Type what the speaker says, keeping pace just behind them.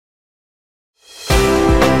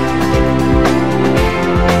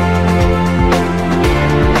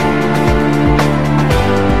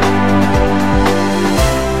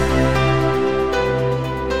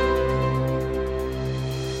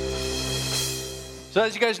So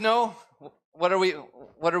as you guys know, what are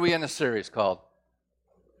we in a series called?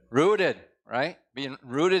 Rooted, right? Being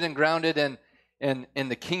rooted and grounded in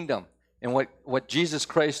the kingdom and what Jesus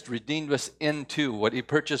Christ redeemed us into, what he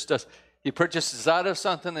purchased us. He purchased us out of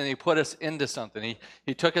something and he put us into something.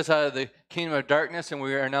 He took us out of the kingdom of darkness and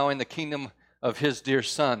we are now in the kingdom of his dear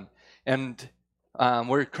son. And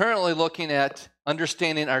we're currently looking at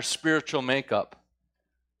understanding our spiritual makeup.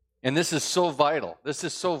 And this is so vital. This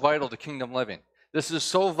is so vital to kingdom living. This is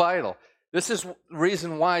so vital. This is the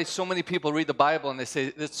reason why so many people read the Bible and they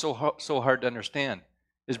say it's so hard to understand,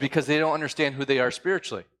 is because they don't understand who they are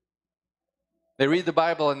spiritually. They read the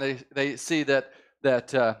Bible and they see that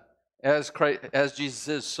as Jesus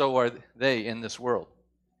is, so are they in this world.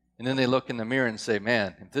 And then they look in the mirror and say,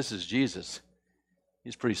 man, if this is Jesus,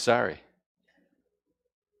 he's pretty sorry.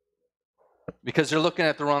 Because they're looking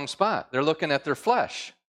at the wrong spot. They're looking at their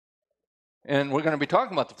flesh. And we're going to be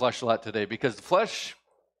talking about the flesh a lot today because the flesh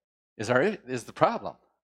is the problem.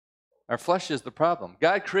 Our flesh is the problem.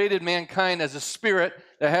 God created mankind as a spirit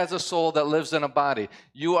that has a soul that lives in a body.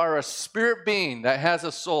 You are a spirit being that has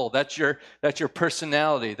a soul. That's your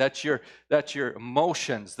personality. That's your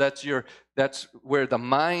emotions. That's where the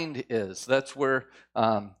mind is. That's where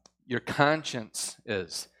your conscience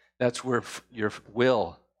is. That's where your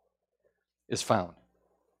will is found.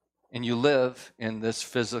 And you live in this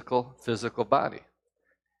physical body.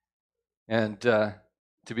 And to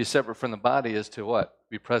be separate from the body is to what?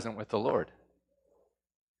 Be present with the Lord.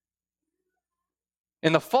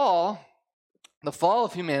 In the fall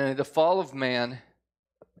of humanity, the fall of man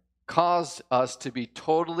caused us to be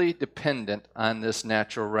totally dependent on this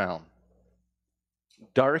natural realm.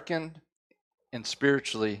 Darkened and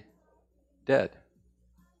spiritually dead.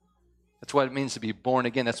 That's what it means to be born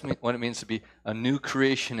again. That's what it means to be a new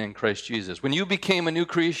creation in Christ Jesus. When you became a new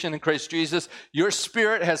creation in Christ Jesus, your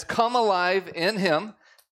spirit has come alive in him,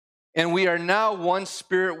 and we are now one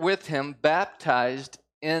spirit with him, baptized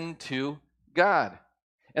into God.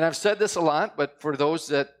 And I've said this a lot, but for those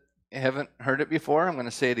that haven't heard it before, I'm going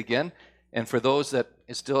to say it again. And for those that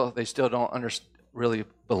they still don't really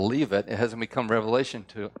believe it, it hasn't become revelation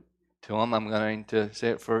to them, I'm going to say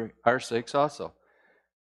it for our sakes also.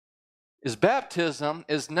 Is baptism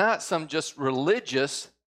is not some just religious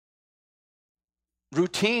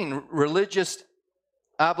routine, religious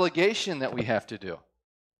obligation that we have to do.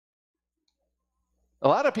 A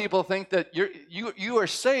lot of people think that you are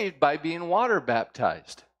saved by being water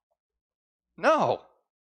baptized. No.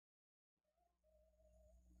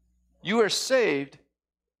 You are saved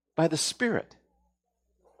by the Spirit.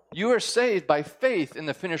 You are saved by faith in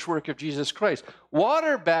the finished work of Jesus Christ.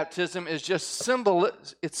 Water baptism is just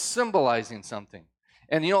it's symbolizing something.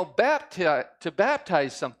 And you know, to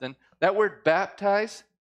baptize something, that word baptize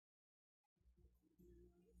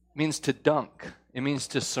means to dunk. It means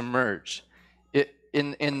to submerge.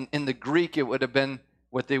 In the Greek, it would have been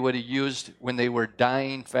what they would have used when they were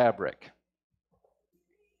dyeing fabric.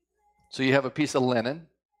 So you have a piece of linen.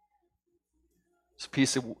 It's a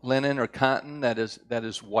piece of linen or cotton that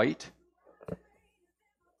is white.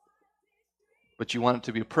 But you want it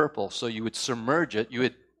to be purple, so you would submerge it, you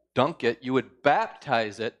would dunk it, you would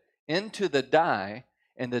baptize it into the dye,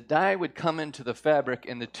 and the dye would come into the fabric,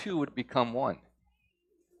 and the two would become one.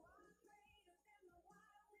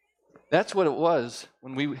 That's what it was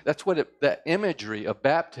that imagery of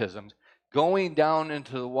baptism, going down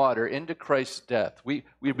into the water, into Christ's death. We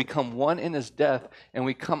become one in his death, and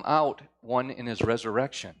we come out one in his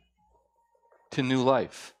resurrection to new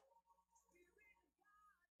life.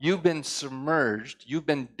 You've been submerged, you've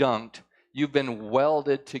been dunked, you've been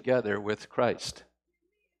welded together with Christ.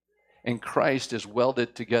 And Christ is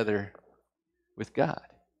welded together with God,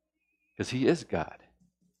 because he is God.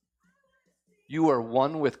 You are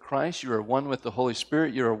one with Christ, you are one with the Holy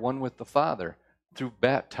Spirit, you are one with the Father through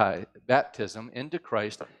baptism into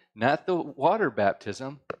Christ, not the water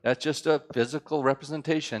baptism. That's just a physical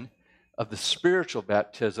representation of the spiritual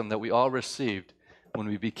baptism that we all received when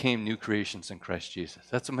we became new creations in Christ Jesus.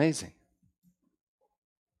 That's amazing.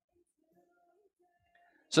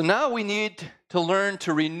 So now we need to learn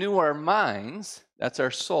to renew our minds. That's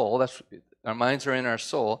our soul. Our minds are in our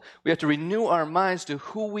soul. We have to renew our minds to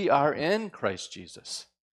who we are in Christ Jesus.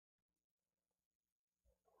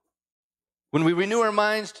 When we renew our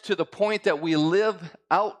minds to the point that we live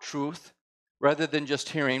out truth rather than just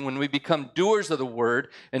hearing, when we become doers of the word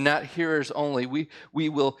and not hearers only,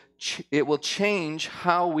 it will change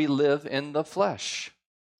how we live in the flesh.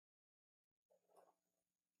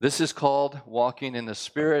 This is called walking in the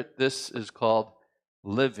Spirit. This is called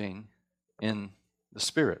living in the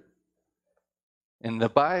Spirit. In the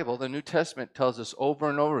Bible, the New Testament tells us over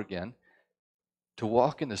and over again to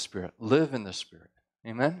walk in the Spirit, live in the Spirit.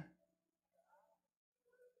 Amen?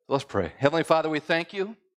 Let's pray. Heavenly Father, we thank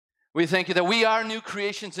you. We thank you that we are new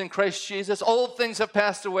creations in Christ Jesus. Old things have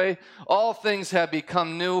passed away. All things have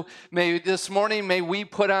become new. May this morning, may we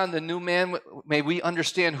put on the new man. May we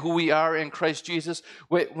understand who we are in Christ Jesus.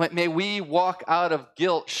 May we walk out of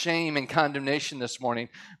guilt, shame, and condemnation this morning.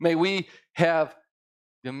 May we have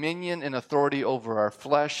dominion and authority over our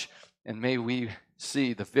flesh. And may we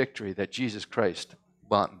see the victory that Jesus Christ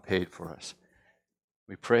bought and paid for us.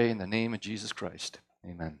 We pray in the name of Jesus Christ.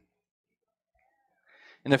 Amen.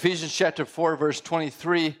 In Ephesians chapter 4, verse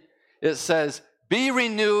 23, it says, "Be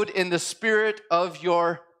renewed in the spirit of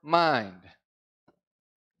your mind."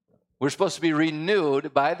 We're supposed to be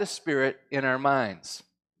renewed by the Spirit in our minds.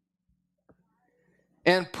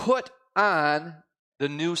 And put on the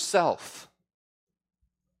new self.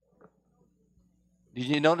 Did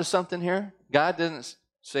you notice something here? God didn't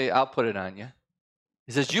say, "I'll put it on you."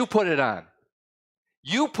 He says, "You put it on."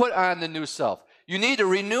 You put on the new self. You need to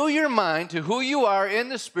renew your mind to who you are in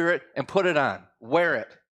the Spirit and put it on. Wear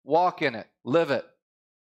it. Walk in it. Live it.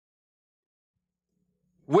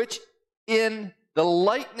 Which in the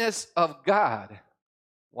likeness of God,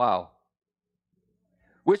 wow.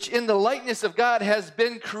 Which in the likeness of God has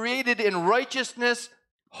been created in righteousness,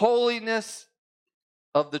 holiness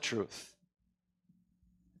of the truth.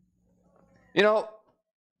 You know,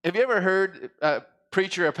 have you ever heard a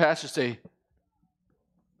preacher or pastor say,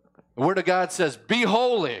 the Word of God says, "Be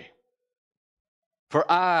holy, for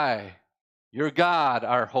I, your God,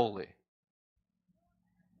 are holy."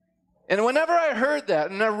 And whenever I heard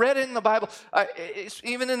that, and I read it in the Bible,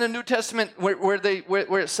 even in the New Testament where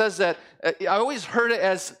it says that, I always heard it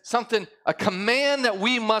as something, a command that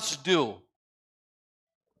we must do.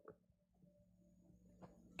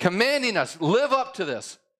 Commanding us, live up to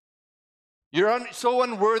this. You're so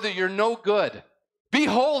unworthy, you're no good. Be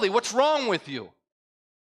holy, what's wrong with you?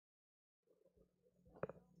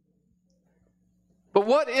 But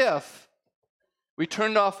what if we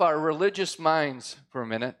turned off our religious minds for a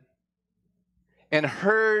minute and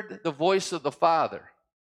heard the voice of the Father?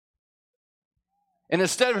 And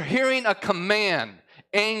instead of hearing a command,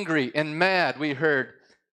 angry and mad, we heard,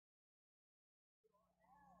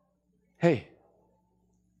 "Hey,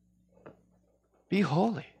 be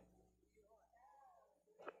holy.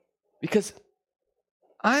 Because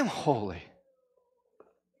I'm holy.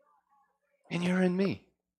 And you're in me."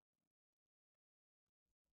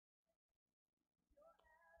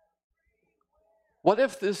 What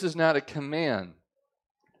if this is not a command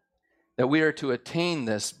that we are to attain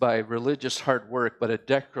this by religious hard work, but a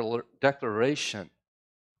declaration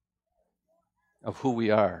of who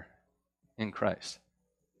we are in Christ?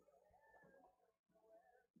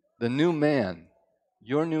 The new man,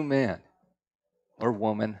 your new man or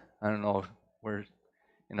woman, I don't know, we're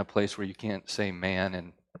in a place where you can't say man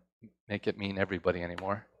and make it mean everybody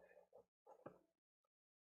anymore.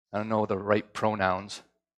 I don't know the right pronouns.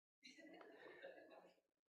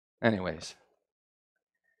 Anyways,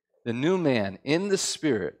 the new man in the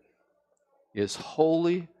Spirit is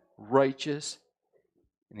holy, righteous,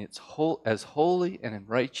 and it's as holy and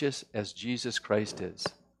righteous as Jesus Christ is,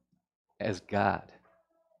 as God.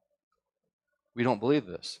 We don't believe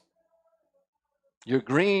this. You're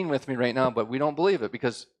agreeing with me right now, but we don't believe it,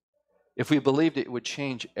 because if we believed it, it would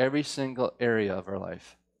change every single area of our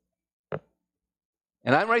life.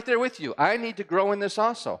 And I'm right there with you. I need to grow in this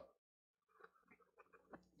also.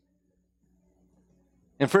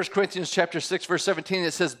 In 1 Corinthians chapter 6, verse 17,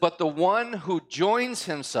 it says, "But the one who joins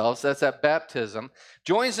himself," that's at baptism,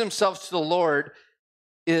 "joins himself to the Lord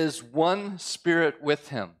is one spirit with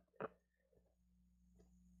him."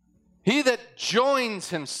 He that joins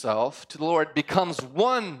himself to the Lord becomes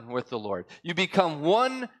one with the Lord. You become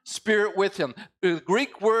one spirit with him. The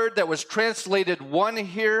Greek word that was translated one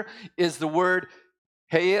here is the word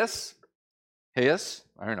heis. Heis?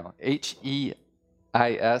 I don't know.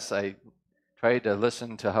 H-E-I-S. I tried to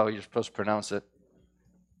listen to how you're supposed to pronounce it.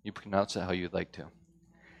 You pronounce it how you'd like to.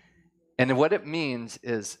 And what it means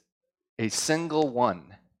is a single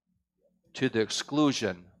one to the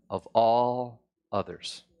exclusion of all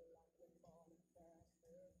others.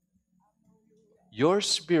 Your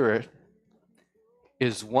spirit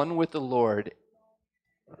is one with the Lord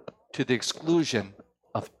to the exclusion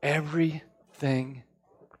of everything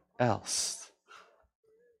else.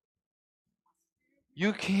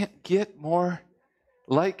 You can't get more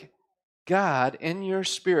like God in your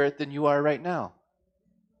spirit than you are right now.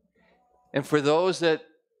 And for those that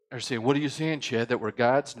are saying, "What are you saying, Chad, that we're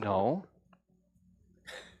gods?" No.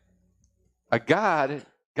 God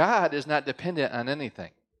is not dependent on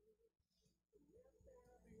anything.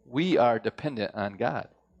 we are dependent on God.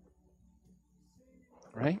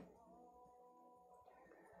 Right?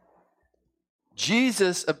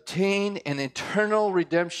 Jesus obtained an eternal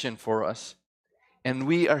redemption for us, and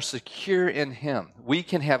we are secure in Him. We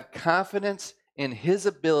can have confidence in His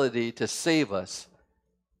ability to save us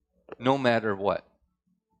no matter what.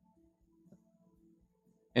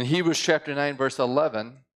 In Hebrews chapter 9, verse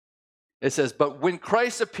 11, it says, "But when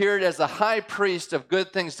Christ appeared as a high priest of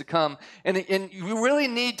good things to come," and you really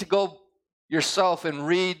need to go yourself and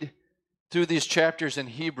read through these chapters in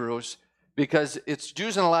Hebrews, because it's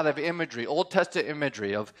using a lot of imagery, Old Testament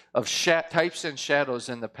imagery of types and shadows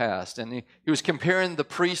in the past. And he was comparing the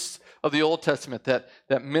priests of the Old Testament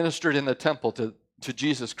that ministered in the temple to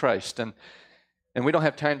Jesus Christ. And we don't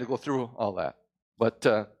have time to go through all that. But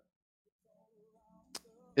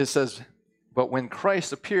it says, "But when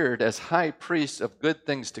Christ appeared as high priest of good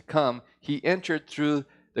things to come, he entered through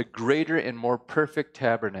the greater and more perfect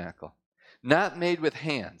tabernacle, not made with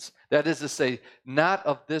hands, that is to say, not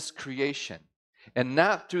of this creation, and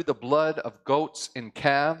not through the blood of goats and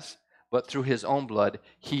calves, but through his own blood.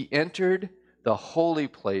 He entered the holy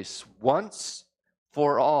place once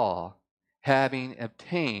for all, having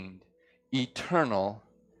obtained eternal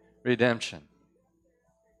redemption."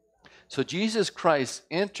 So Jesus Christ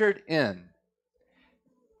entered in,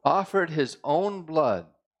 offered his own blood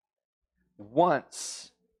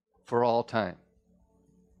once for all time.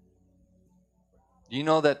 Do you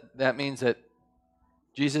know that means that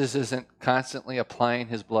Jesus isn't constantly applying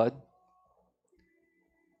his blood?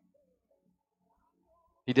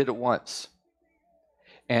 He did it once.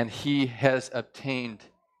 And he has obtained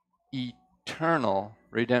eternal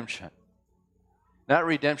redemption. Not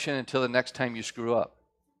redemption until the next time you screw up.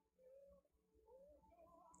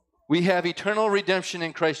 We have eternal redemption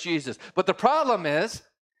in Christ Jesus. But the problem is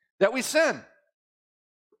that we sin.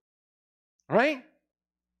 Right?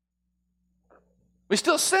 We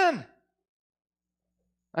still sin.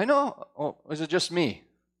 I know. Oh, is it just me?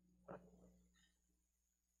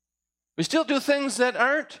 We still do things that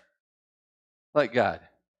aren't like God.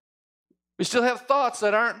 We still have thoughts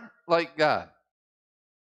that aren't like God.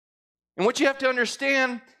 And what you have to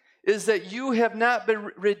understand is that you have not been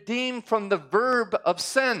redeemed from the verb of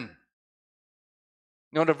sin.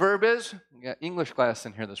 You know what a verb is? We got English class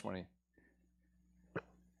in here this morning.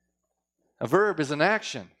 A verb is an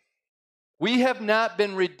action. We have not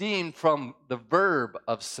been redeemed from the verb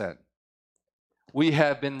of sin. We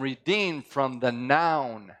have been redeemed from the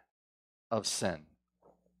noun of sin.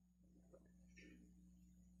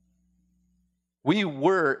 We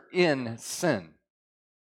were in sin,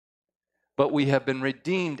 but we have been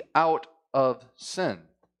redeemed out of sin.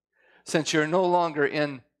 Since you're no longer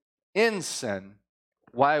in sin,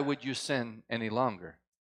 why would you sin any longer?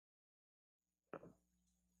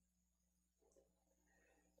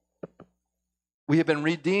 We have been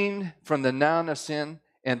redeemed from the noun of sin,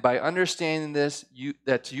 and by understanding this,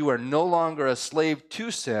 that you are no longer a slave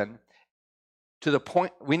to sin, to the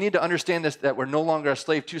point, we need to understand this, that we're no longer a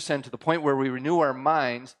slave to sin to the point where we renew our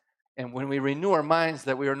minds, and when we renew our minds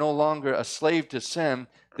that we are no longer a slave to sin,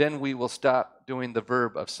 then we will stop doing the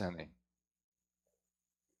verb of sinning.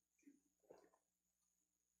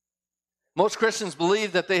 Most Christians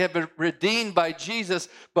believe that they have been redeemed by Jesus,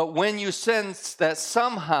 but when you sin, that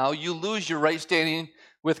somehow you lose your right standing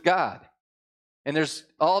with God. And there's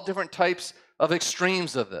all different types of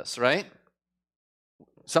extremes of this, right?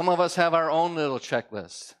 Some of us have our own little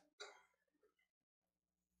checklist.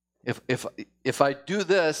 If I do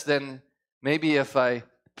this, then maybe if I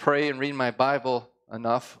pray and read my Bible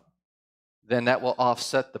enough, then that will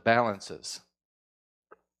offset the balances.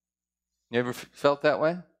 You ever felt that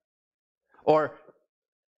way? Or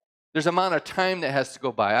there's an amount of time that has to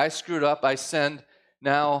go by. I screwed up, I sinned,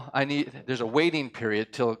 now there's a waiting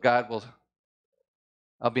period till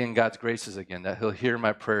I'll be in God's graces again, that he'll hear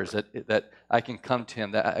my prayers, that I can come to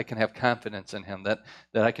him, that I can have confidence in him, that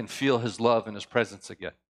I can feel his love and his presence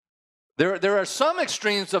again. There are some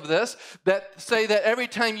extremes of this that say that every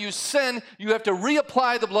time you sin, you have to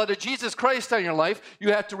reapply the blood of Jesus Christ on your life.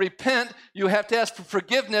 You have to repent. You have to ask for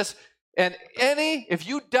forgiveness. And if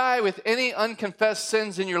you die with any unconfessed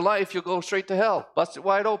sins in your life, you'll go straight to hell. Bust it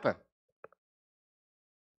wide open.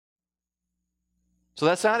 So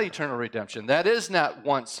that's not eternal redemption. That is not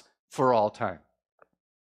once for all time.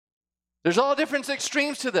 There's all different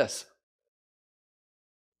extremes to this.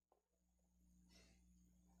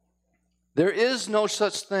 There is no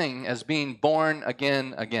such thing as being born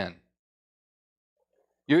again.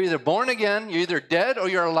 You're either born again, you're either dead, or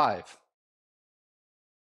you're alive.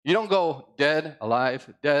 You don't go dead,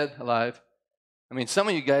 alive, dead, alive. I mean, some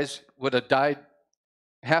of you guys would have died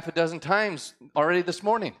half a dozen times already this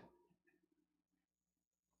morning.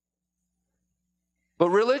 But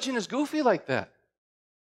religion is goofy like that.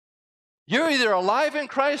 You're either alive in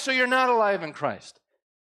Christ or you're not alive in Christ.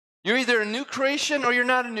 You're either a new creation or you're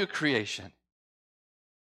not a new creation.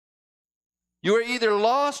 You are either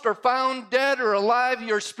lost or found dead or alive.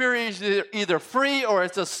 Your spirit is either free or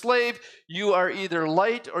it's a slave. You are either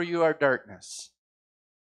light or you are darkness.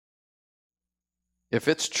 If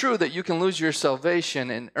it's true that you can lose your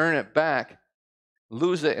salvation and earn it back,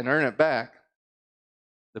 lose it and earn it back,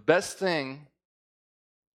 the best thing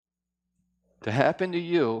to happen to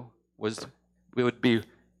you would be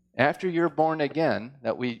after you're born again,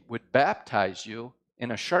 that we would baptize you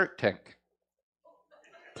in a shark tank.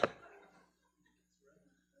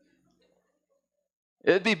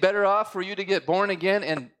 It'd be better off for you to get born again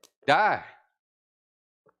and die.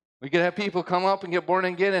 We could have people come up and get born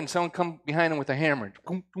again and someone come behind them with a hammer.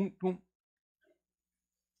 Boom, boom, boom.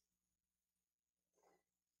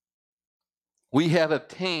 We have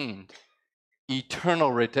obtained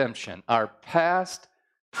eternal redemption. Our past,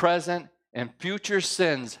 present, and future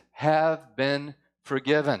sins have been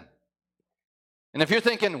forgiven. And if you're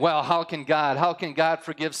thinking, well, how can God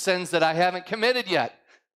forgive sins that I haven't committed yet?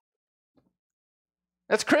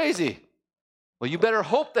 That's crazy. Well, you better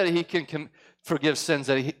hope that he can forgive sins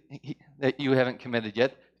that you haven't committed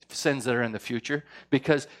yet, sins that are in the future,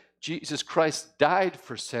 because Jesus Christ died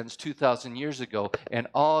for sins 2,000 years ago, and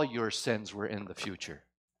all your sins were in the future.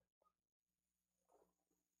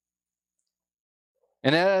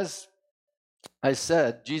 And as I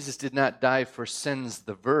said, Jesus did not die for sins,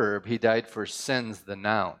 the verb. He died for sins, the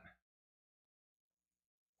noun.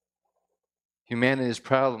 Humanity's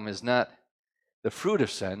problem is not the fruit of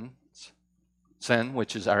sin,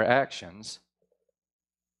 which is our actions.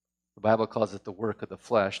 The Bible calls it the work of the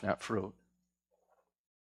flesh, not fruit.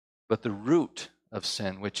 But the root of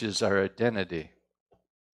sin, which is our identity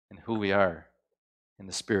and who we are in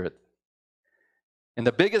the Spirit. And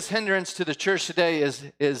the biggest hindrance to the church today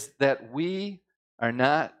is that we are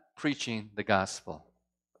not preaching the gospel.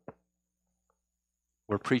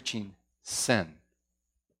 We're preaching sin.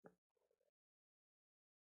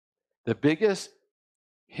 The biggest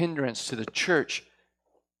hindrance to the church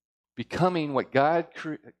becoming what God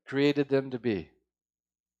created them to be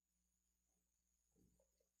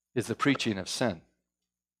is the preaching of sin.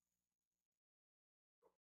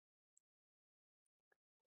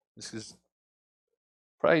 This is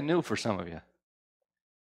probably new for some of you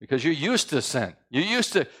because you're used to sin. You're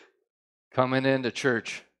used to coming into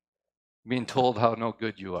church being told how no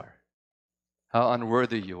good you are, how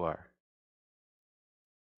unworthy you are.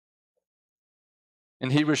 In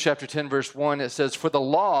Hebrews chapter 10, verse 1, it says, "For the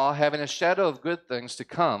law, having a shadow of good things to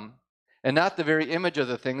come, and not the very image of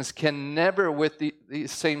the things, can never with the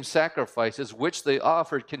same sacrifices which they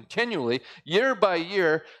offered continually, year by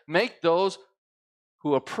year, make those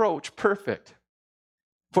who approach perfect.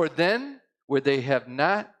 For then would they have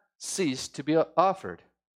not ceased to be offered."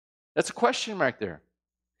 That's a question mark there.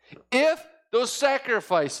 If those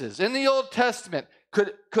sacrifices in the Old Testament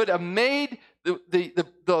could have made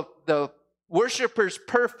the worshipers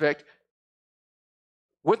perfect,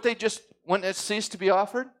 wouldn't it cease to be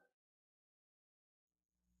offered?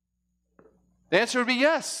 The answer would be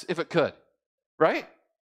yes, if it could, right?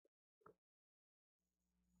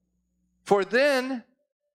 For then,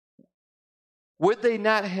 would they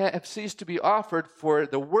not have ceased to be offered, for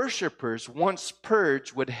the worshipers, once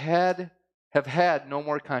purged, would have had no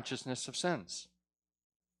more consciousness of sins?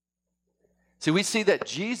 See, we see that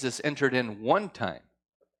Jesus entered in one time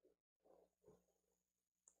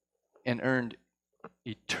and earned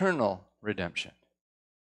eternal redemption.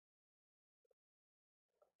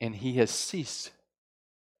 And he has ceased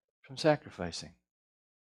from sacrificing.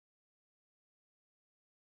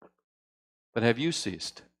 But have you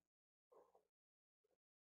ceased?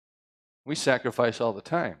 We sacrifice all the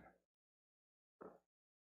time.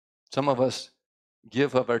 Some of us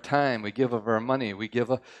give of our time, we give of our money, we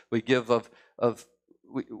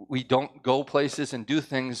don't go places and do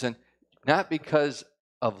things, and not because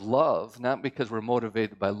of love, not because we're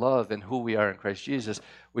motivated by love and who we are in Christ Jesus.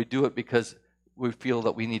 We do it because we feel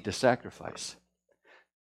that we need to sacrifice.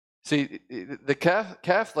 See, the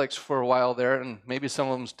Catholics for a while there, and maybe some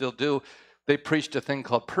of them still do, they preached a thing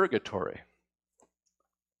called purgatory,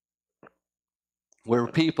 where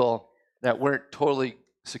people that weren't totally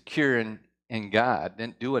secure in God,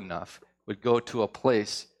 didn't do enough, would go to a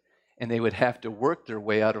place and they would have to work their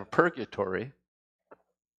way out of purgatory,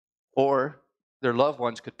 or their loved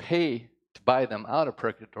ones could pay to buy them out of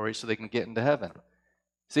purgatory so they can get into heaven.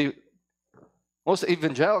 See, most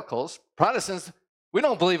evangelicals, Protestants, we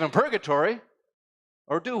don't believe in purgatory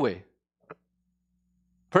Or do we?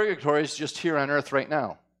 Purgatory is just here on earth right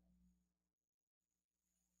now.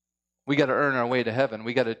 We got to earn our way to heaven.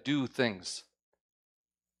 We got to do things.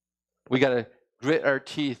 We got to grit our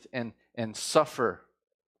teeth and suffer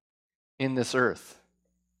in this earth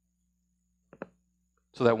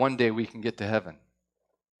so that one day we can get to heaven.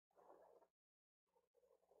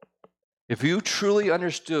 If you truly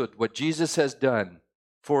understood what Jesus has done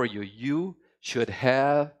for you, you should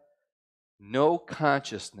have no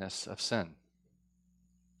consciousness of sin.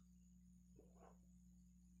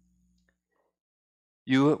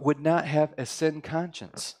 You would not have a sin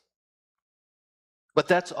conscience. But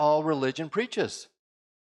that's all religion preaches.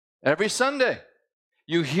 Every Sunday,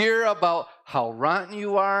 you hear about how rotten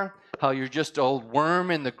you are, how you're just an old worm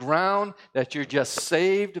in the ground, that you're just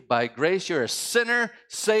saved by grace. You're a sinner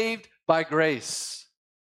saved by grace.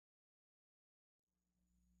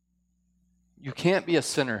 You can't be a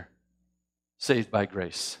sinner saved by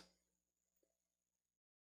grace.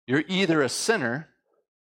 You're either a sinner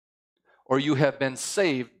or you have been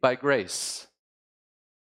saved by grace.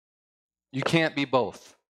 You can't be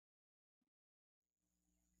both.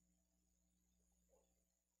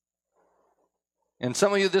 And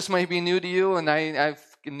some of you, this might be new to you, and I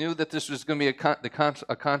knew that this was going to be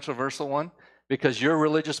a controversial one because your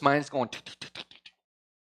religious mind's going,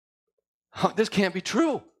 this can't be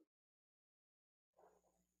true.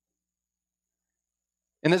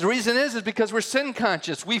 And the reason is because we're sin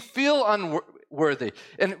conscious. We feel unworthy.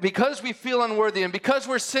 And because we feel unworthy and because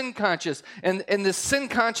we're sin conscious, and this sin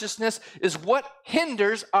consciousness is what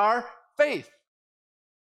hinders our faith.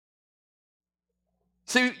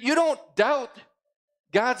 See, you don't doubt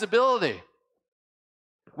God's ability.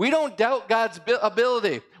 We don't doubt God's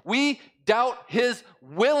ability. We doubt His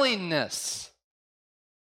willingness.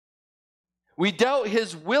 We doubt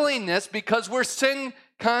His willingness because we're sin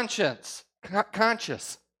conscious.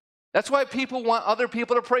 That's why people want other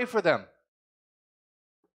people to pray for them.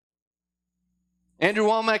 Andrew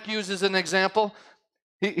Womack uses an example.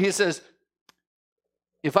 He says,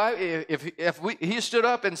 he stood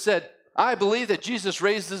up and said, "I believe that Jesus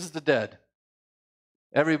raises the dead."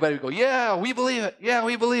 Everybody would go, "Yeah, we believe it. Yeah,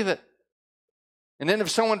 we believe it." And then if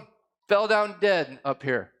someone fell down dead up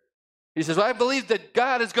here, he says, "Well, I believe that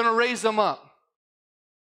God is going to raise them up."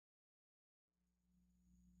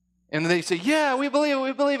 And they say, "Yeah, we believe it,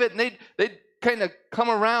 we believe it." And they'd kind of come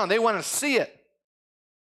around. They want to see it.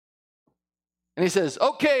 And he says,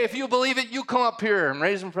 "Okay, if you believe it, you come up here and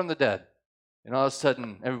raise them from the dead." And all of a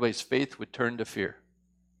sudden, everybody's faith would turn to fear.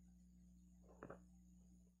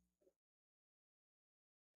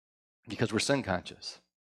 Because we're sin conscious.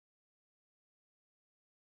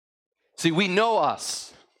 See, we know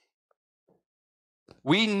us.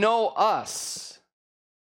 We know us.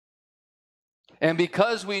 And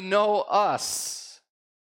because we know us,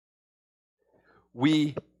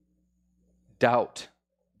 we doubt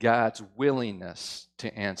God's willingness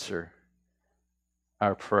to answer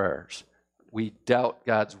our prayers. We doubt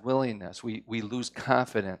God's willingness. We lose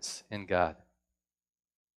confidence in God.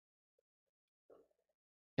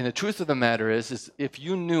 And the truth of the matter is if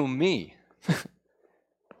you knew me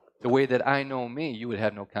the way that I know me, you would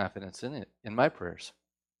have no confidence in it, in my prayers.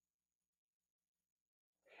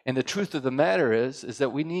 And the truth of the matter is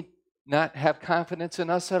that we need not have confidence in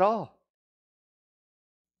us at all.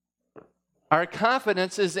 Our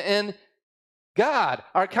confidence is in God.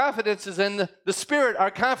 Our confidence is in the Spirit. Our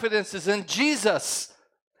confidence is in Jesus.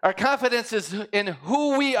 Our confidence is in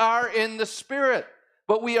who we are in the Spirit.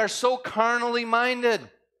 But we are so carnally minded.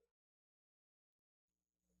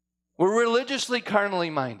 We're religiously carnally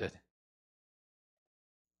minded.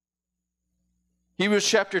 Hebrews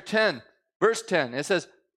chapter 10, verse 10, it says,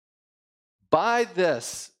 By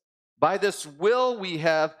this will we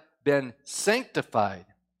have been sanctified.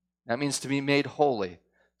 That means to be made holy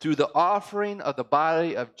through the offering of the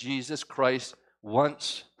body of Jesus Christ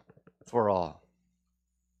once for all.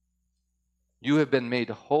 You have been made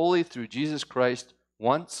holy through Jesus Christ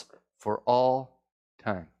once for all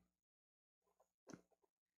time.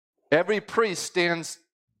 Every priest stands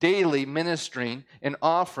daily ministering and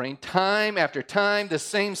offering time after time the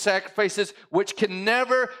same sacrifices which can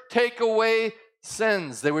never take away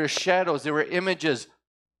sins. They were shadows, they were images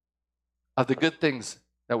of the good things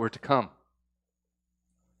that were to come.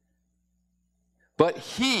 But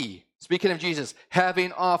he, speaking of Jesus,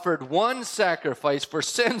 having offered one sacrifice for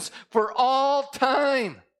sins for all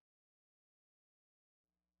time,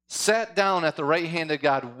 sat down at the right hand of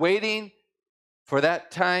God, waiting for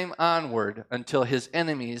that time onward until his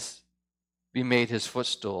enemies be made his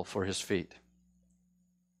footstool for his feet.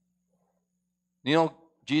 You know,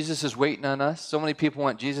 Jesus is waiting on us. So many people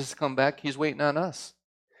want Jesus to come back. He's waiting on us.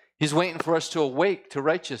 He's waiting for us to awake to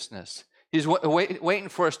righteousness. He's waiting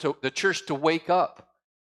for us the church to wake up.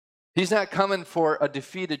 He's not coming for a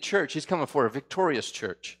defeated church. He's coming for a victorious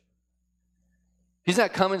church. He's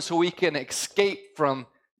not coming so we can escape from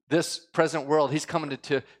this present world. He's coming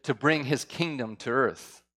to bring his kingdom to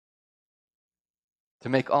earth, to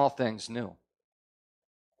make all things new.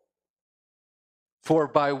 For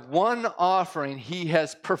by one offering he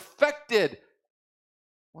has perfected.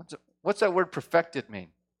 What's that word perfected mean?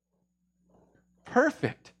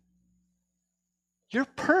 Perfect. You're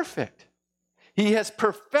perfect. He has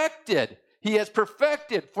perfected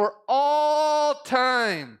for all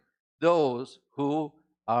time those who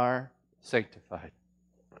are sanctified.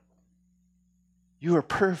 You are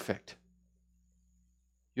perfect.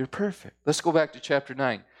 You're perfect. Let's go back to chapter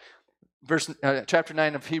 9. Chapter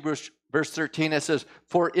 9 of Hebrews, verse 13, it says,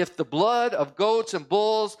 for if the blood of goats and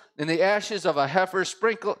bulls and the ashes of a heifer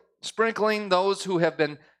sprinkling those who have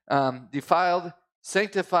been defiled,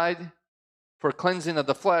 sanctified for cleansing of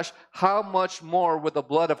the flesh, how much more with the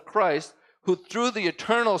blood of Christ, who through the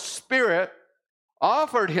eternal Spirit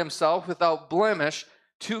offered himself without blemish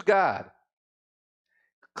to God.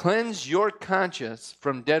 Cleanse your conscience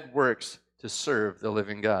from dead works to serve the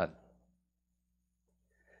living God.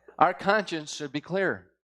 Our conscience should be clear.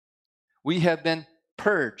 We have been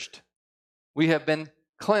purged. We have been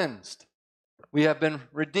cleansed. We have been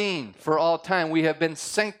redeemed for all time. We have been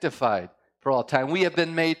sanctified for all time. We have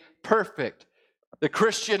been made perfect. The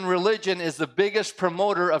Christian religion is the biggest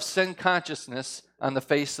promoter of sin consciousness on the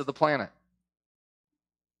face of the planet.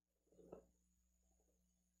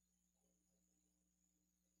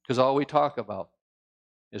 Because all we talk about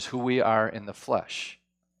is who we are in the flesh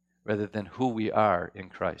rather than who we are in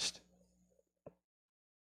Christ.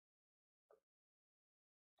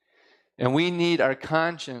 And we need our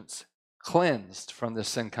conscience cleansed from this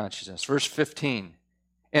sin consciousness. Verse 15.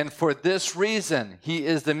 And for this reason, he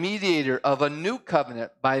is the mediator of a new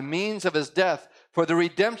covenant by means of his death for the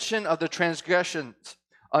redemption of the transgressions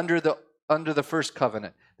under the first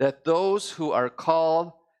covenant, that those who are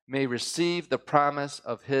called may receive the promise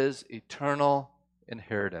of his eternal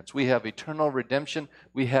inheritance. We have eternal redemption.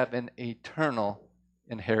 We have an eternal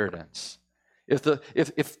inheritance.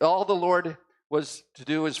 If all the Lord was to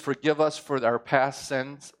do is forgive us for our past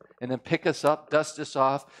sins, and then pick us up, dust us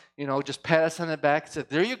off, just pat us on the back and say,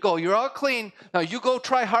 there you go, you're all clean. Now you go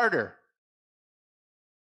try harder.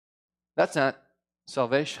 That's not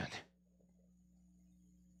salvation.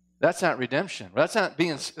 That's not redemption. That's not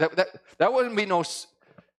being, that wouldn't be no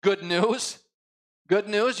good news. Good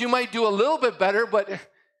news, you might do a little bit better, but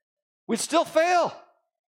we'd still fail.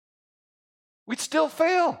 We'd still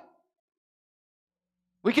fail.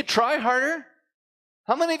 We could try harder.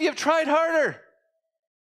 How many of you have tried harder?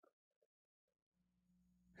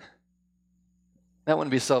 That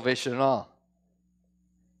wouldn't be salvation at all,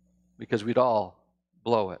 because we'd all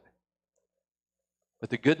blow it.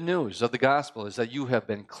 But the good news of the gospel is that you have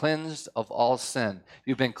been cleansed of all sin.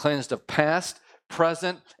 You've been cleansed of past,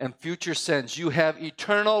 present, and future sins. You have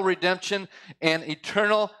eternal redemption and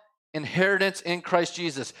eternal inheritance in Christ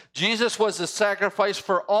Jesus. Jesus was the sacrifice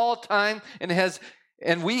for all time,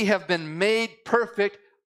 and we have been made perfect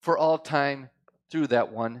for all time through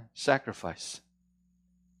that one sacrifice.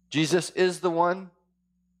 Jesus is the one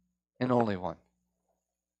and only one.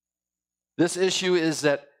 The issue is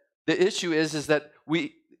that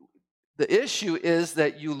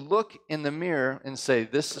you look in the mirror and say,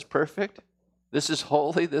 this is perfect, this is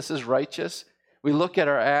holy, this is righteous. We look at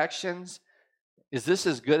our actions. Is this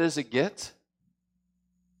as good as it gets?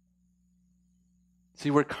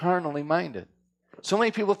 See, we're carnally minded. So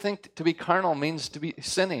many people think to be carnal means to be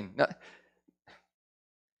sinning. Now,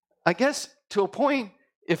 I guess to a point,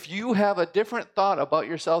 if you have a different thought about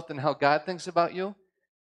yourself than how God thinks about you,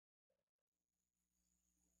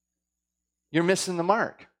 you're missing the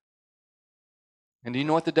mark. And do you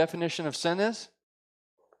know what the definition of sin is?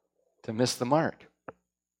 To miss the mark.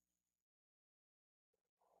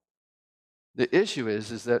 The issue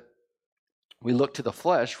is that we look to the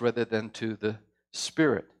flesh rather than to the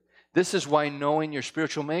Spirit. This is why knowing your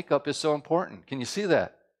spiritual makeup is so important. Can you see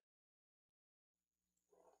that?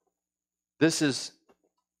 This is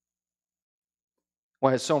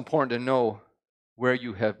why it's so important to know where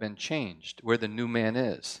you have been changed, where the new man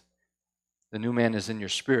is. The new man is in your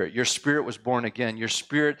spirit. Your spirit was born again. Your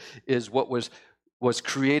spirit is what was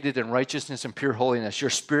created in righteousness and pure holiness. Your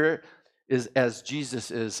spirit is as Jesus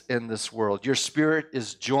is in this world. Your spirit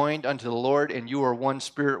is joined unto the Lord, and you are one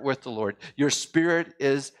spirit with the Lord. Your spirit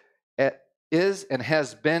is and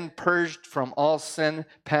has been purged from all sin,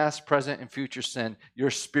 past, present, and future sin. Your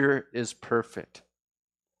spirit is perfect.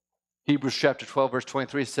 Hebrews chapter 12, verse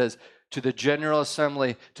 23 says, to the general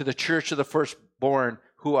assembly, to the church of the firstborn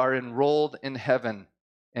who are enrolled in heaven,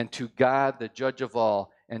 and to God, the judge of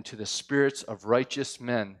all, and to the spirits of righteous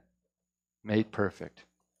men made perfect.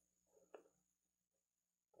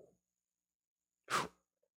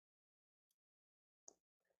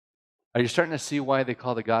 Are you starting to see why they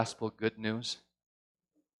call the gospel good news?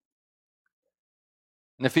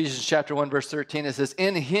 In Ephesians chapter 1, verse 13, it says,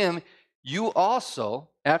 in him you also,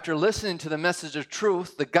 after listening to the message of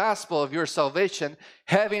truth, the gospel of your salvation,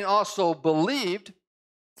 having also believed,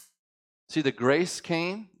 see, the grace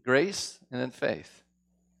came, grace, and then faith.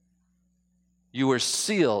 You were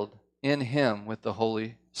sealed in him with the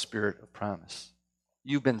Holy Spirit of promise.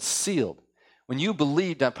 You've been sealed. When you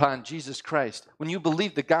believed upon Jesus Christ, when you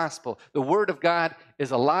believed the gospel, the Word of God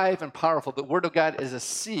is alive and powerful. The Word of God is a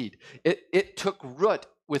seed. It took root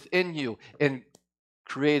within you and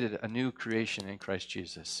created a new creation in Christ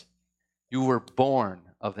Jesus. You were born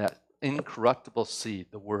of that incorruptible seed,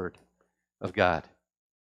 the Word of God.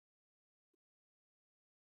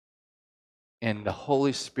 And the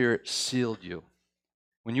Holy Spirit sealed you.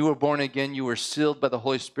 When you were born again, you were sealed by the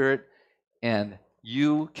Holy Spirit, and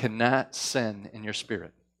you cannot sin in your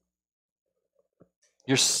spirit.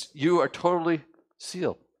 You are totally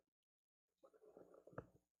sealed.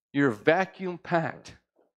 You're vacuum packed.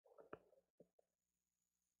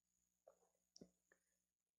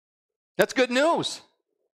 That's good news.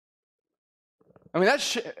 I mean,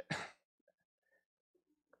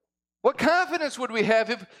 what confidence would we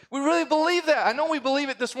have if we really believe that? I know we believe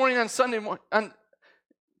it this morning on Sunday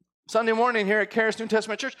morning here at Charis New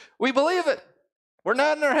Testament Church. We believe it. We're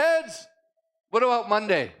nodding our heads. What about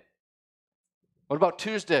Monday? What about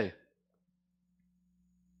Tuesday?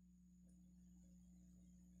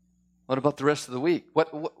 What about the rest of the week?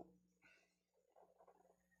 What?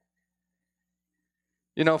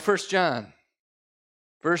 You know, 1 John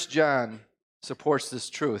supports this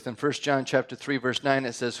truth. In 1 John chapter 3, verse 9,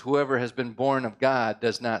 it says, whoever has been born of God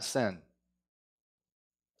does not sin.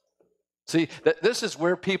 See, this is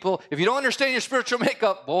where people, if you don't understand your spiritual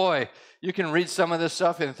makeup, boy, you can read some of this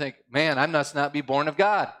stuff and think, man, I must not be born of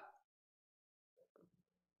God.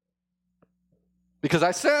 Because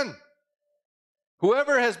I sin.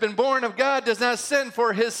 Whoever has been born of God does not sin,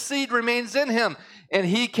 for his seed remains in him, and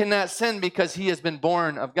he cannot sin because he has been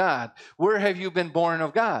born of God. Where have you been born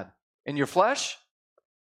of God? In your flesh?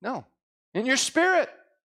 No. In your spirit.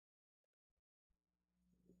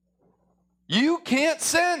 You can't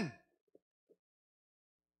sin.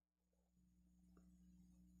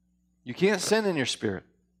 You can't sin in your spirit.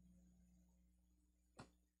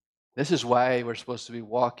 This is why we're supposed to be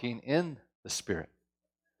walking in the Spirit.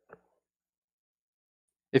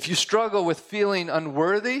 If you struggle with feeling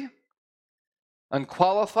unworthy,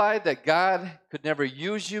 unqualified, that God could never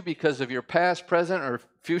use you because of your past, present, or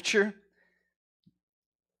future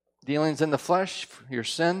dealings in the flesh, your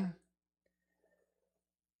sin,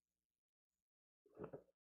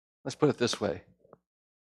 let's put it this way.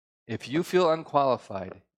 If you feel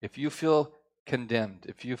unqualified, if you feel condemned,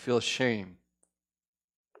 if you feel shame,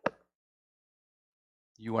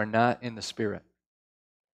 you are not in the Spirit.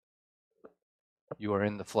 You are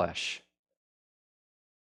in the flesh.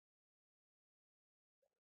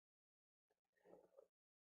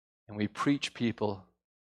 And we preach people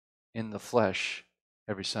in the flesh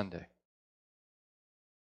every Sunday.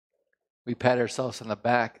 We pat ourselves on the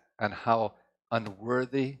back on how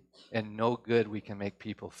unworthy and no good we can make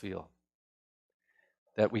people feel.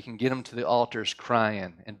 That we can get them to the altars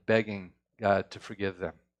crying and begging God to forgive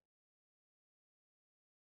them.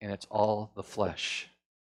 And it's all the flesh.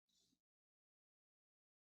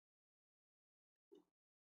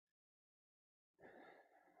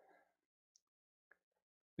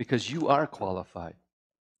 Because you are qualified.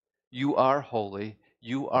 You are holy.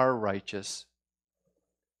 You are righteous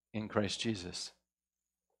in Christ Jesus.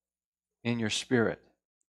 In your spirit.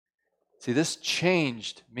 See, this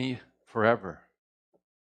changed me forever.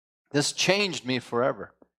 This changed me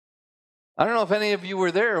forever. I don't know if any of you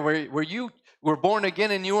were there where you were born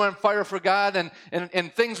again and you were on fire for God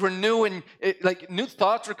and things were new and like new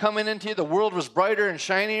thoughts were coming into you. The world was brighter and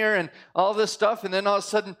shinier and all this stuff. And then all of a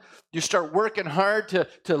sudden you start working hard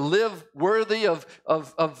to live worthy of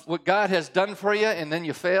what God has done for you, and then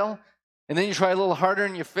you fail. And then you try a little harder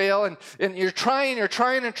and you fail, and you're trying,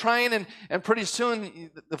 and pretty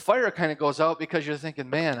soon the fire kind of goes out because you're thinking,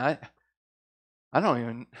 man, I don't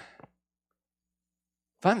even,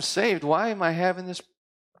 if I'm saved, why am I having these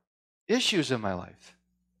issues in my life?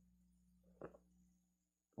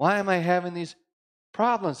 Why am I having these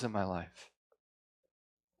problems in my life?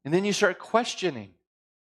 And then you start questioning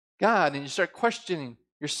God, and you start questioning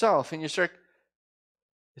yourself and you start,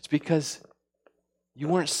 it's because you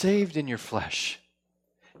weren't saved in your flesh.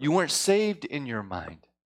 You weren't saved in your mind.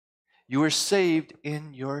 You were saved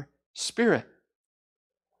in your spirit.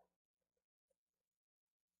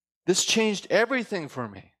 This changed everything for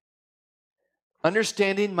me.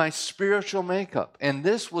 Understanding my spiritual makeup. And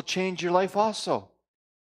this will change your life also.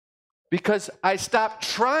 Because I stopped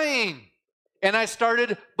trying and I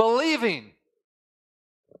started believing.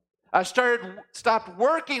 I stopped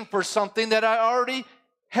working for something that I already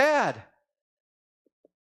had.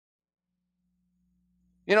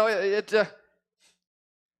 You know,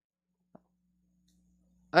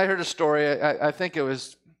 I heard a story. I think it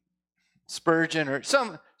was Spurgeon or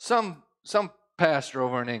some pastor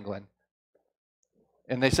over in England,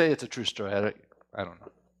 and they say it's a true story. I don't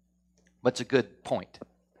know, but it's a good point.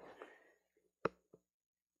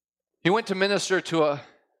 He went to minister to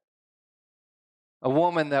a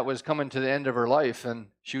woman that was coming to the end of her life, and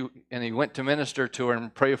he went to minister to her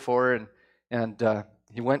and pray for her, and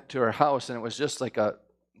he went to her house, and it was just like a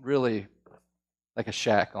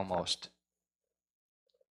shack almost.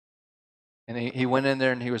 And he went in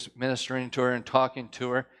there and he was ministering to her and talking to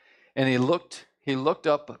her, and he looked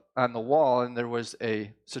up on the wall, and there was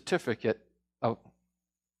a certificate, a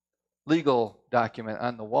legal document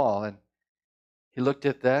on the wall, and he looked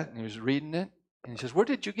at that and he was reading it, and he says, "Where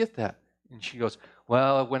did you get that?" And she goes,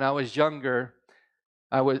 "Well, when I was younger,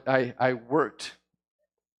 I worked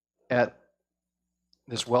at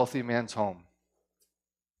this wealthy man's home.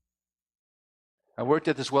 I worked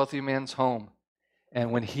at this wealthy man's home,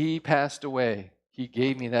 and when he passed away, he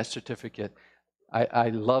gave me that certificate. I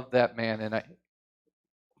loved that man, and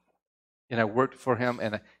I worked for him,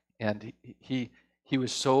 and he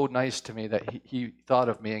was so nice to me that he thought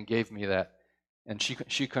of me and gave me that." And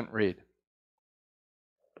she couldn't read.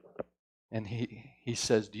 And he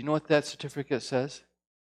says, "Do you know what that certificate says?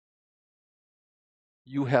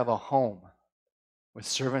 You have a home with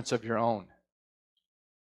servants of your own.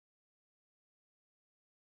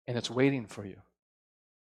 And it's waiting for you."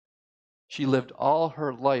 She lived all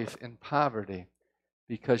her life in poverty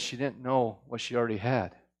because she didn't know what she already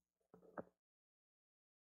had.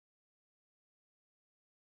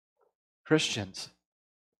 Christians,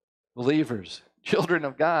 believers, children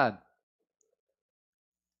of God,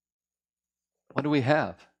 what do we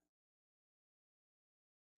have?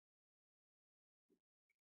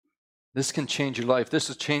 This can change your life. This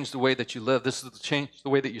has changed the way that you live. This has changed the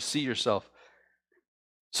way that you see yourself.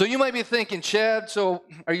 So you might be thinking, "Chad, so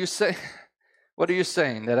what are you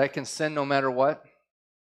saying? That I can sin no matter what?"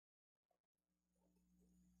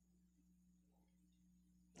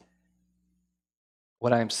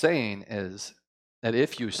 What I'm saying is that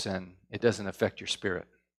if you sin, it doesn't affect your spirit.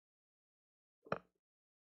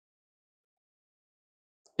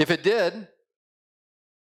 If it did,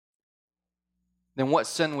 then what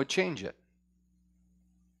sin would change it?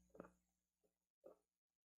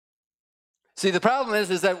 See, the problem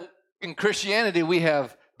is that in Christianity we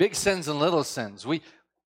have big sins and little sins.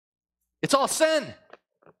 It's all sin.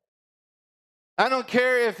 I don't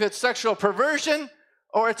care if it's sexual perversion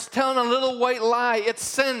or it's telling a little white lie. It's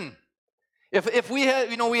sin. If we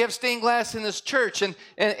have stained glass in this church, and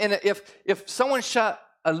if someone shot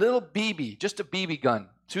a little BB, just a BB gun,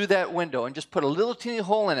 through that window and just put a little teeny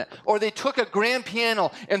hole in it, or they took a grand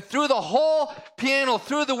piano and threw the whole piano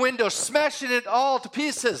through the window, smashing it all to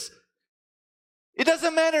pieces, it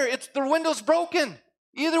doesn't matter. The window's broken.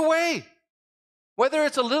 Either way, whether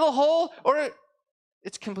it's a little hole or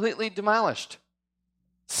it's completely demolished.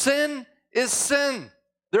 Sin is sin.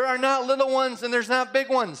 There are not little ones and there's not big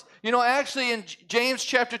ones. You know, actually in James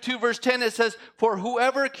chapter 2 verse 10 it says, "For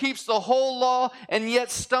whoever keeps the whole law and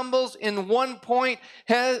yet stumbles in one point,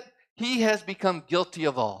 he has become guilty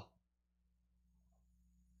of all."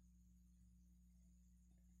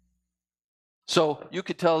 So you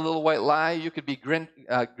could tell a little white lie, you could be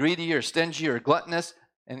greedy or stingy or gluttonous,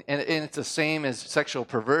 and it's the same as sexual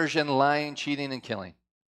perversion, lying, cheating, and killing.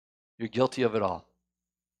 You're guilty of it all.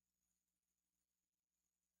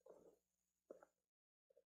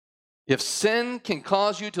 If sin can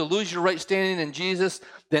cause you to lose your right standing in Jesus,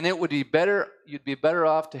 then you'd be better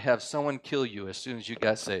off to have someone kill you as soon as you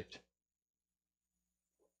got saved.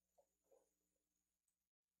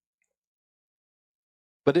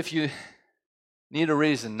 But if you need a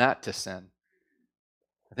reason not to sin,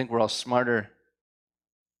 I think we're all smarter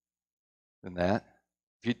than that.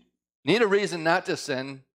 If you need a reason not to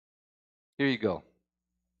sin, here you go.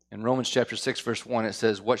 In Romans chapter 6, verse 1, it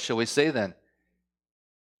says, "What shall we say then?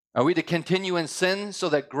 Are we to continue in sin so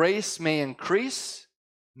that grace may increase?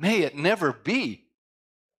 May it never be."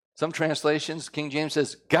 Some translations, King James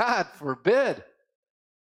says, "God forbid."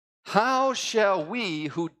 how shall we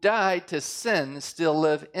who died to sin still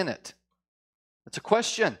live in it? That's a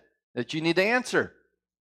question that you need to answer.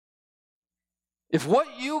 If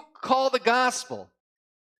what you call the gospel,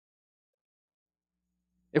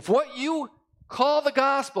 if what you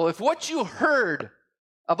heard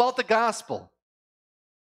about the gospel,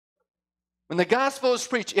 when the gospel is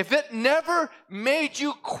preached, if it never made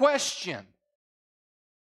you question,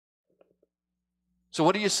 so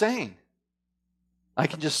what are you saying? I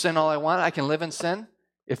can just sin all I want. I can live in sin.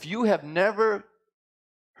 If you have never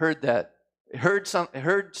heard that, heard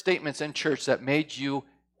statements in church that made you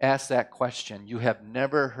ask that question, you have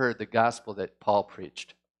never heard the gospel that Paul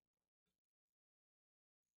preached.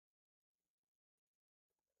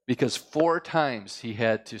 Because 4 times he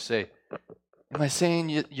had to say, am I saying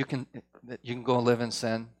you can go and live in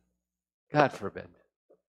sin? God forbid.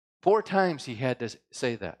 4 times he had to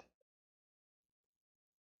say that.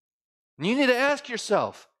 And you need to ask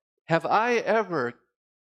yourself, have I ever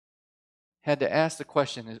had to ask the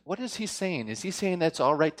question, what is he saying? Is he saying that's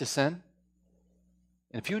all right to sin?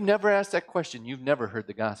 And if you never asked that question, you've never heard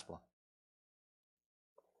the gospel.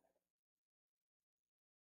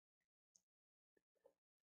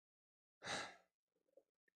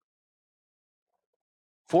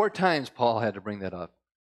 Four times Paul had to bring that up.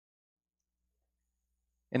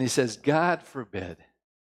 And he says, God forbid.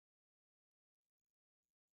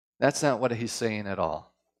 That's not what he's saying at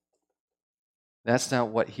all. That's not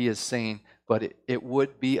what he is saying, but it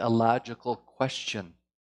would be a logical question.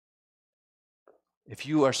 If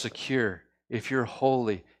you are secure, if you're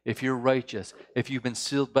holy, if you're righteous, if you've been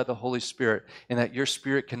sealed by the Holy Spirit, and that your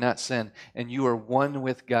spirit cannot sin, and you are one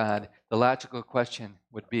with God, the logical question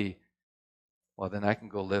would be, well, then I can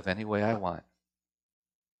go live any way I want.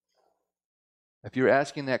 If you're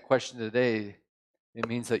asking that question today, it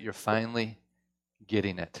means that you're finally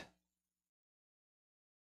getting it.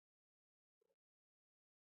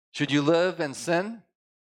 Should you live in sin?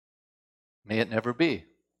 May it never be.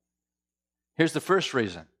 Here's the first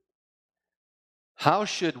reason. How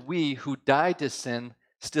should we who died to sin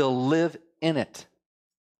still live in it?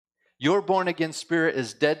 Your born-again spirit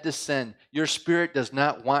is dead to sin. Your spirit does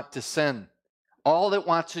not want to sin. All it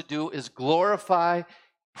wants to do is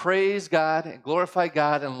praise God, and glorify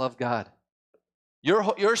God and love God.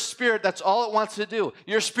 Your spirit, that's all it wants to do.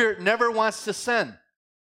 Your spirit never wants to sin.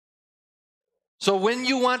 So when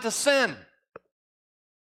you want to sin,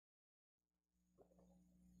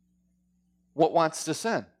 what wants to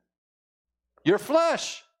sin? Your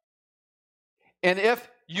flesh. And if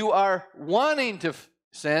you are wanting to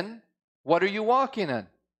sin, what are you walking in?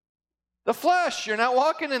 The flesh. You're not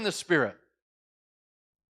walking in the Spirit.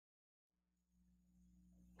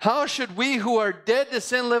 How should we who are dead to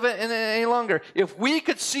sin live in it any longer? If we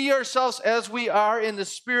could see ourselves as we are in the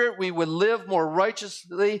Spirit, we would live more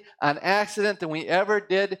righteously on accident than we ever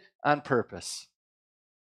did on purpose.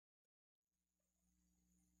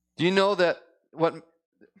 Do you know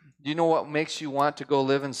what makes you want to go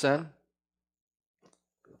live in sin?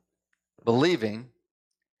 Believing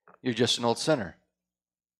you're just an old sinner.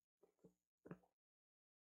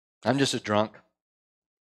 I'm just a drunk.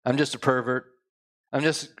 I'm just a pervert. I'm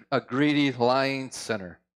just a greedy, lying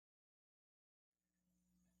sinner.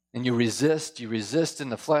 And you resist in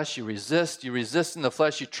the flesh, you resist in the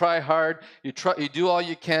flesh, you try hard, you do all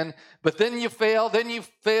you can, but then you fail,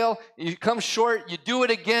 you come short, you do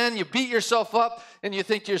it again, you beat yourself up, and you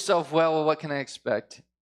think to yourself, well, what can I expect?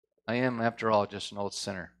 I am, after all, just an old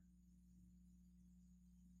sinner.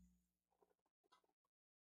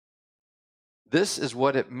 This is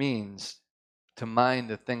what it means to mind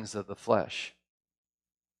the things of the flesh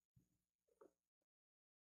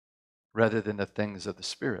rather than the things of the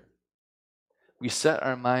Spirit. We set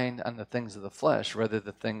our mind on the things of the flesh rather than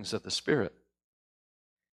the things of the Spirit.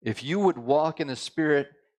 If you would walk in the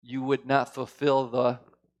Spirit, you would not fulfill the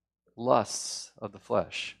lusts of the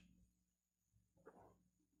flesh.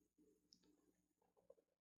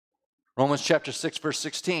 Romans chapter 6, verse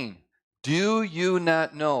 16. Do you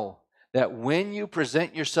not know that when you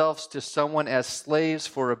present yourselves to someone as slaves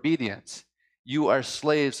for obedience, you are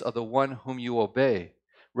slaves of the one whom you obey,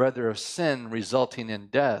 rather of sin resulting in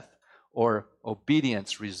death or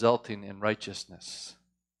obedience resulting in righteousness?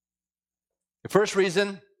 The first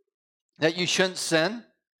reason that you shouldn't sin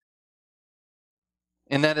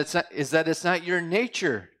is that it's not your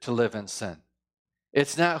nature to live in sin.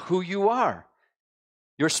 It's not who you are.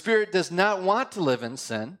 Your spirit does not want to live in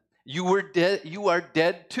sin. You are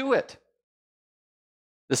dead to it.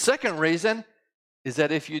 The second reason is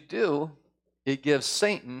that if you do, it gives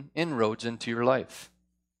Satan inroads into your life.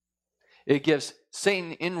 It gives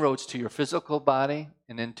Satan inroads to your physical body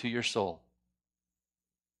and into your soul.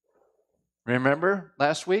 Remember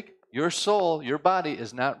last week? Your soul, your body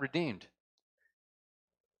is not redeemed.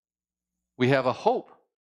 We have a hope.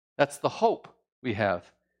 That's the hope we have.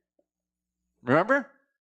 Remember?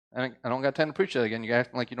 I don't got time to preach that again. You're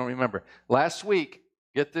acting like you don't remember. Last week,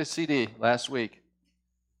 get this CD last week.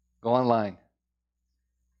 Go online.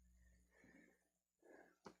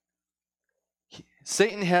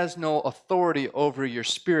 Satan has no authority over your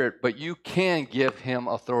spirit, but you can give him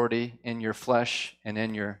authority in your flesh and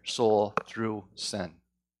in your soul through sin.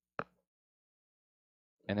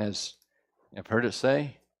 And as I've heard it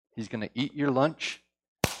say, he's going to eat your lunch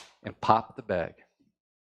and pop the bag.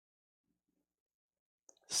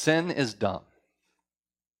 Sin is dumb.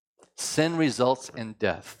 Sin results in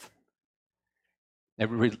death.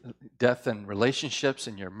 Death in relationships,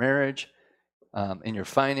 in your marriage, in your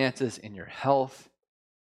finances, in your health,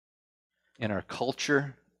 in our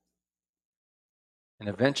culture, and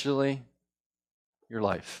eventually your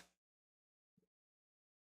life.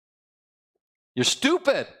 You're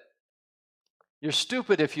stupid. You're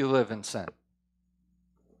stupid if you live in sin.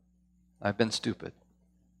 I've been stupid.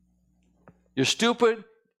 You're stupid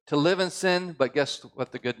to live in sin, but guess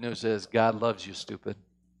what the good news is? God loves you, stupid.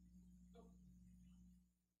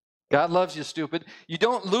 God loves you, stupid. You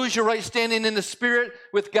don't lose your right standing in the Spirit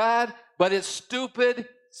with God, but it's stupid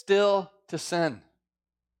still to sin.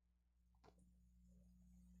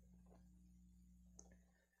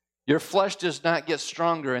 Your flesh does not get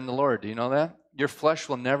stronger in the Lord. Do you know that? Your flesh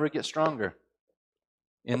will never get stronger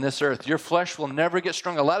in this earth. Your flesh will never get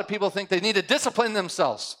stronger. A lot of people think they need to discipline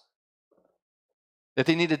themselves. That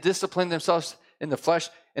they need to discipline themselves in the flesh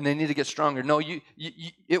and they need to get stronger. No,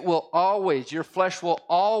 it will always, your flesh will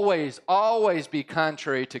always be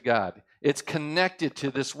contrary to God. It's connected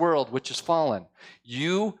to this world which is fallen.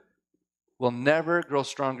 You will never grow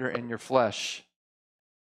stronger in your flesh.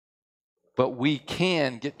 But we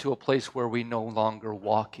can get to a place where we no longer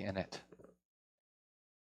walk in it.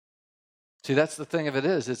 See, that's the thing of it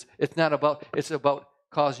is. It's about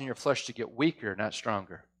causing your flesh to get weaker, not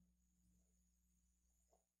stronger.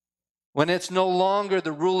 When it's no longer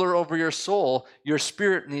the ruler over your soul, your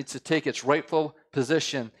spirit needs to take its rightful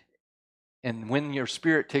position. And when your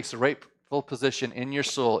spirit takes the rightful position in your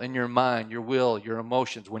soul, in your mind, your will, your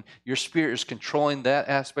emotions, when your spirit is controlling that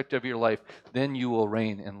aspect of your life, then you will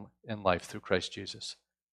reign in life through Christ Jesus.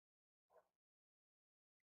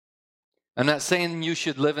 I'm not saying you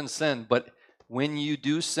should live in sin, but when you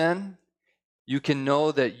do sin, you can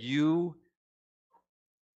know that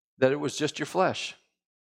it was just your flesh.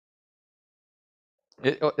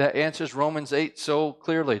 That answers Romans 8 so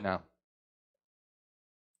clearly now.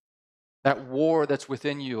 That war that's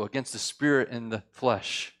within you against the spirit and the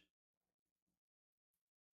flesh.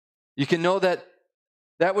 You can know that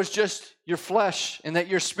was just your flesh and that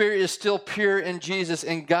your spirit is still pure in Jesus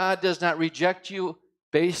and God does not reject you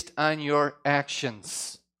based on your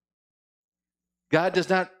actions. God does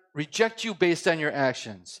not reject you based on your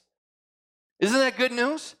actions. Isn't that good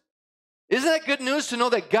news? Isn't that good news to know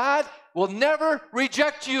that God will never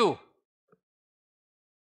reject you?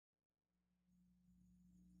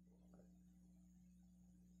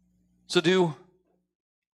 So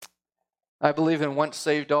I believe in once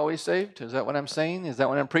saved, always saved? Is that what I'm saying? Is that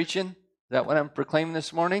what I'm preaching? Is that what I'm proclaiming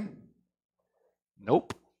this morning?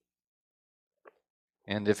 Nope.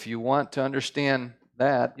 And if you want to understand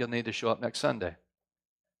that, you'll need to show up next Sunday.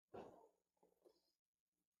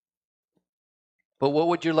 But what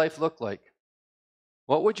would your life look like?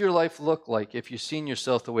 What would your life look like if you seen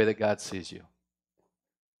yourself the way that God sees you?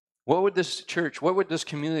 What would this church, what would this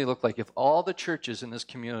community look like if all the churches in this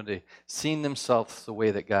community seen themselves the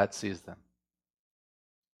way that God sees them?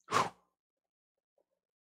 Whew.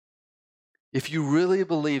 If you really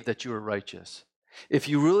believe that you are righteous, if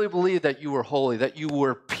you really believe that you are holy, that you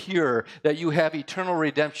were pure, that you have eternal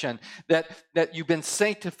redemption, that you've been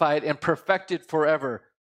sanctified and perfected forever,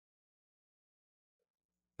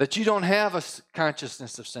 that you don't have a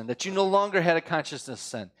consciousness of sin, that you no longer had a consciousness of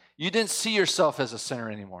sin. You didn't see yourself as a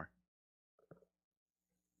sinner anymore.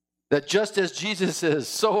 That just as Jesus is,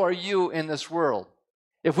 so are you in this world.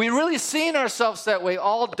 If we really seen ourselves that way,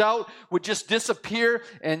 all doubt would just disappear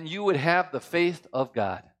and you would have the faith of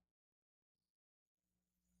God.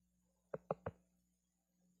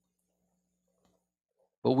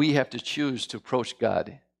 But we have to choose to approach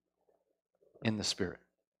God in the Spirit.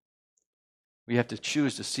 We have to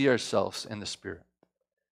choose to see ourselves in the Spirit.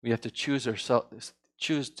 We have to choose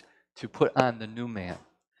to put on the new man.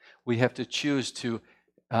 We have to choose to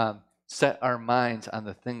set our minds on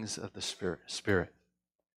the things of the Spirit.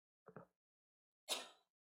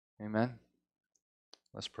 Amen?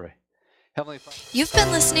 Let's pray. Heavenly Father. You've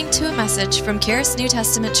been listening to a message from Charis New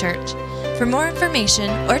Testament Church. For more information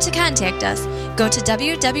or to contact us, go to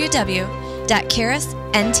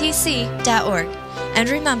www.charisntc.org. And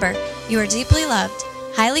remember, you are deeply loved,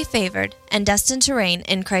 highly favored, and destined to reign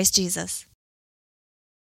in Christ Jesus.